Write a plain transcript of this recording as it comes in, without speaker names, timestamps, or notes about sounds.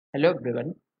Hello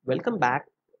everyone, welcome back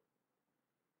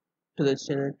to the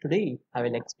channel. Today I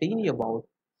will explain you about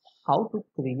how to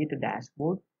create a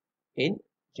dashboard in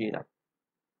Jira.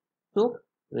 So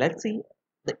let's see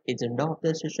the agenda of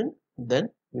the session, then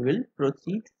we will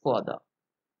proceed further.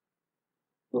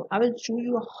 So I will show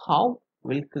you how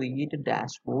we'll create a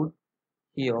dashboard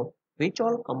here, which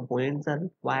all components are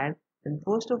required, and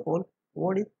first of all,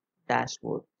 what is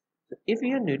dashboard. So if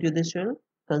you are new to this channel,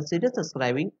 consider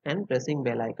subscribing and pressing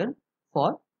bell icon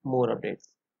for more updates.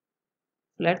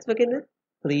 Let's begin with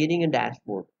creating a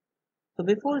dashboard. So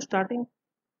before starting,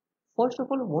 first of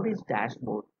all, what is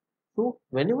dashboard? So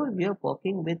whenever we are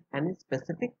working with any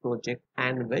specific project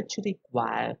and which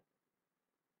require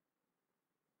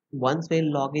once we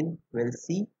log in, we'll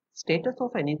see status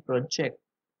of any project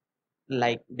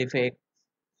like defects,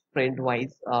 sprint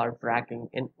wise or tracking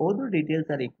and other details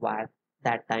are required.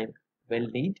 That time we'll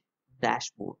need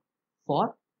dashboard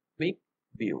for quick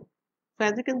view. So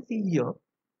as you can see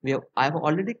here, I've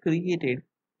already created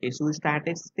issue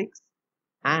statistics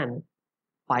and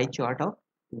pie chart of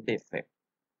defect.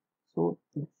 So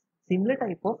similar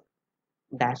type of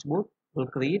dashboard will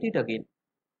create it again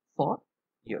for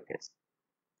your case.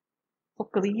 For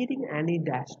creating any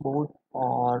dashboard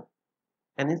or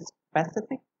any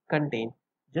specific content,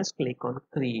 just click on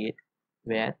create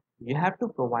where you have to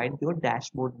provide your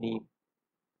dashboard name.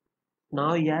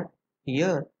 Now here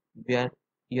where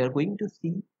you are going to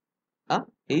see a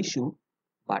issue,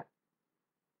 but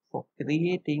for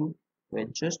creating we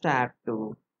just have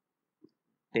to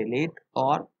delete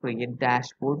or create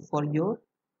dashboard for your.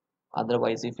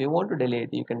 Otherwise, if you want to delete,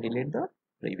 you can delete the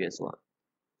previous one.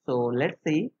 So let's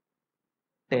say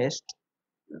test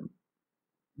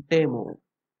demo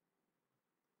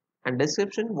and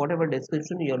description, whatever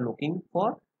description you're looking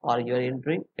for or you're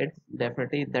entering, it's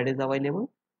definitely that is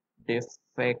available.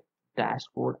 Defect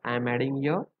dashboard I'm adding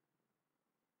here.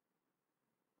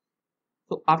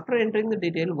 So after entering the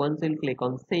detail, once you'll click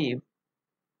on save,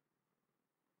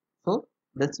 so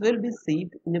this will be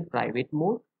saved in a private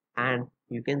mode and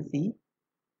you can see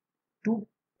two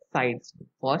sides,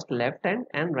 first left hand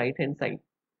and right hand side.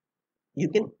 You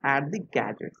can add the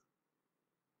gadgets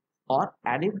or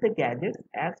edit the gadgets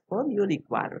as per your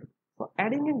requirement. For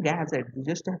adding a gadget, you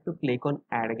just have to click on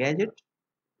add gadget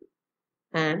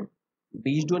and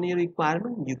based on your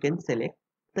requirement, you can select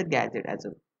the gadget as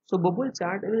well. So bubble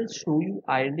chart will show you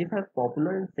identify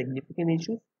popular and significant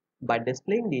issues by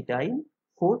displaying data in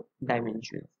 4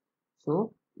 dimensions.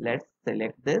 So let's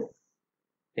select this.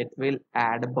 It will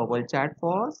add a bubble chart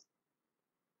for us.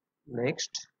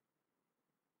 Next,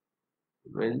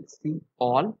 we'll see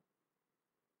all.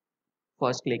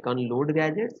 First click on load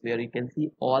gadgets where you can see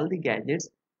all the gadgets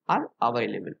are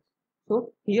available.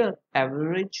 So here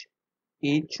average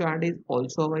age chart is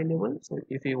also available. So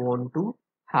if you want to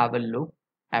have a look,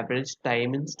 average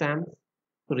time in stamps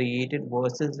created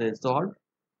versus resolved.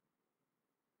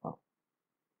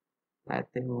 I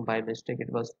think by mistake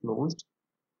it was closed.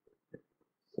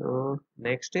 So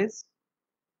next is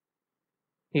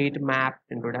heat map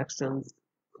introductions.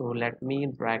 So let me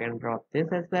drag and drop this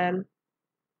as well.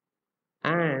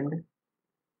 And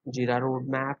Jira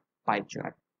roadmap pie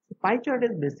chart. So pie chart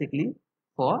is basically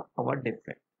for our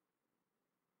defect.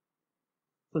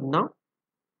 So now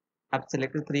I've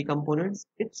selected 3 components.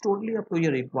 It's totally up to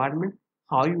your requirement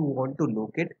how you want to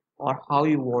look it or how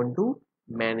you want to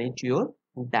manage your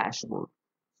dashboard.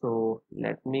 So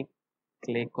let me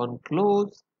click on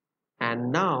close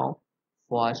and now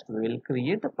first we will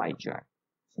create a pie chart.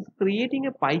 So for creating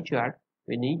a pie chart,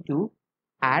 we need to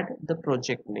add the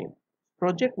project name.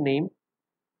 Project name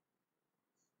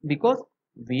because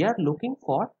we are looking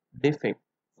for defect.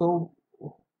 So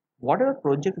whatever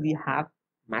project we have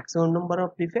maximum number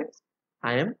of defects,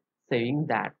 I am saving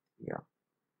that here.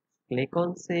 Click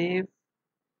on save.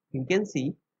 You can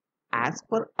see as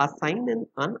per assigned and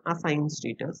unassigned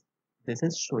status, this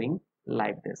is showing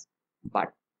like this, but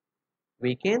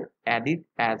we can edit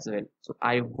as well. So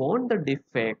I want the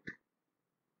defect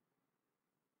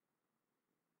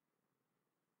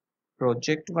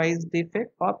project wise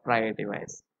defect or priority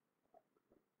wise.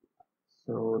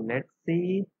 So let's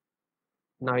see.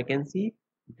 Now you can see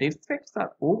defects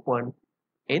are open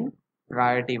in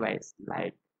priority wise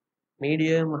like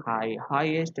medium, high,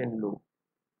 highest and low.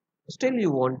 Still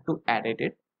you want to edit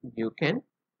it, you can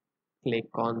click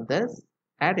on this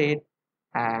edit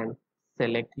and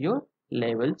select your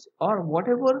levels or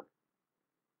whatever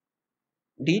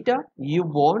data you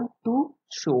want to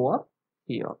show up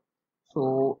here.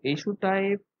 So issue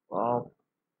type of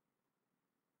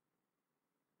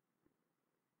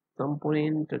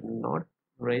component not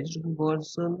raised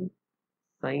version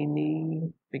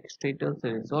signing, fixed status,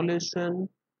 resolution,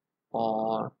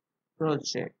 or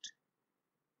project.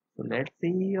 So let's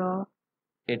see here.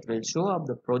 It will show up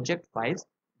the project wise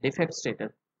defect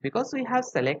status because we have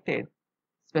selected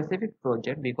specific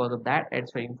project. Because of that,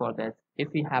 it's showing for this. If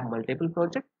we have multiple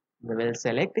projects, we will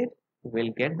select it. We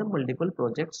will get the multiple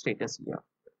project status here.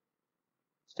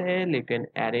 Still, you can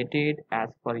edit it as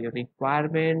per your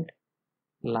requirement,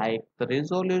 like the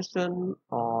resolution,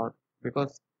 or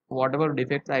because whatever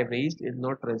defects I raised is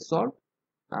not resolved.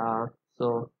 Uh,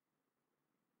 so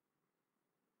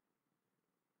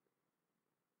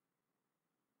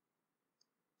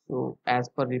So as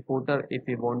per reporter, if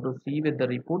you want to see with the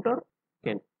reporter,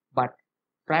 can. But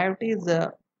priority is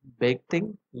a big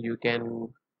thing. You can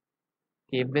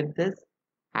keep with this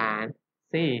and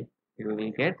say you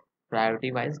will get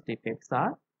priority wise defects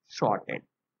are shorted.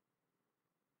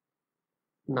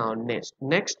 Now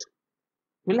next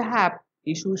we'll have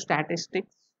issue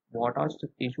statistics. What are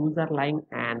issues are lying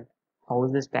and how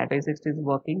is the statistics is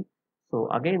working. So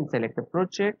again select the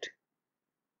project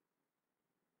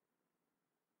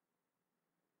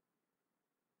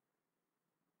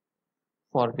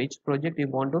for which project you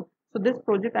want to. So this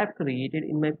project I've created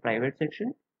in my private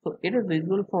section. So it is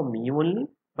visible for me only,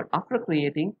 but after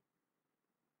creating,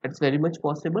 it's very much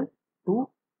possible to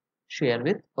share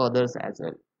with others as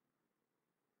well.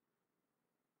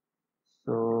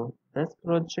 So this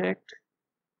project,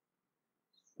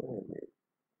 so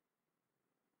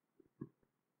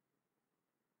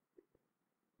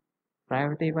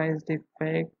priority wise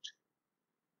defect,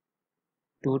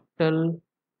 total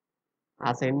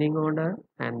ascending order,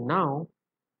 and now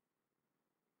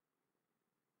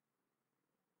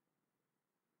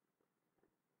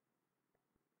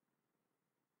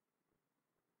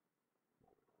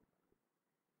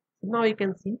you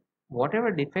can see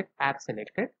whatever defect I've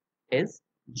selected is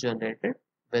generated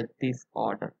with this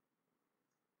order.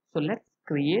 So let's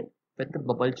create with the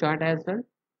bubble chart as well.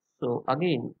 So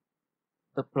again,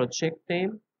 the project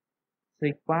name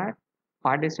required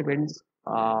participants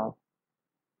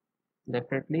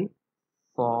definitely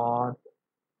for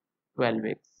 12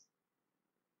 weeks.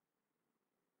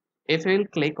 If we will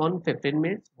click on 15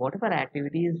 minutes, whatever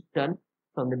activity is done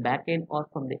from the backend or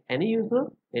from the any user,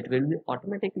 it will be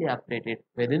automatically updated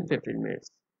within 15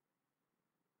 minutes.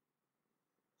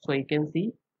 So you can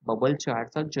see bubble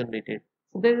charts are generated.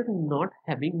 So there is not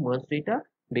having much data,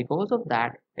 because of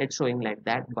that it's showing like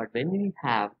that. But when we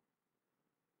have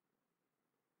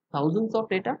thousands of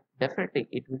data, definitely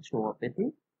it will show up with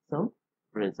some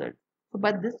result. So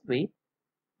by this way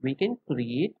we can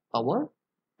create our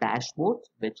dashboards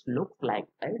which looks like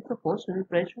it's a first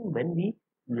impression. When we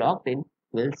logged in,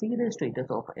 we'll see the status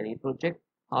of any project,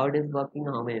 how it is working,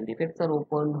 how many defects are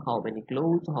open, how many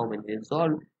closed, how many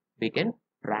resolved. We can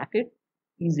track it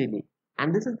easily,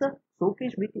 and this is the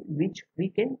showcase which we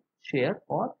can share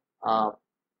or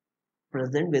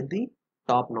present with the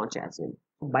top notch as well.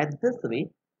 By this way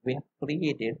we have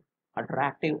created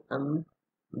attractive and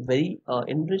very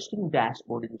interesting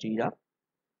dashboard in Jira.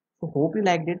 So hope you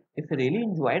liked it. If you really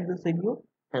enjoyed this video,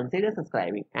 consider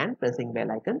subscribing and pressing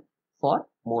bell icon for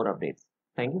more updates.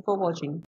 Thank you for watching.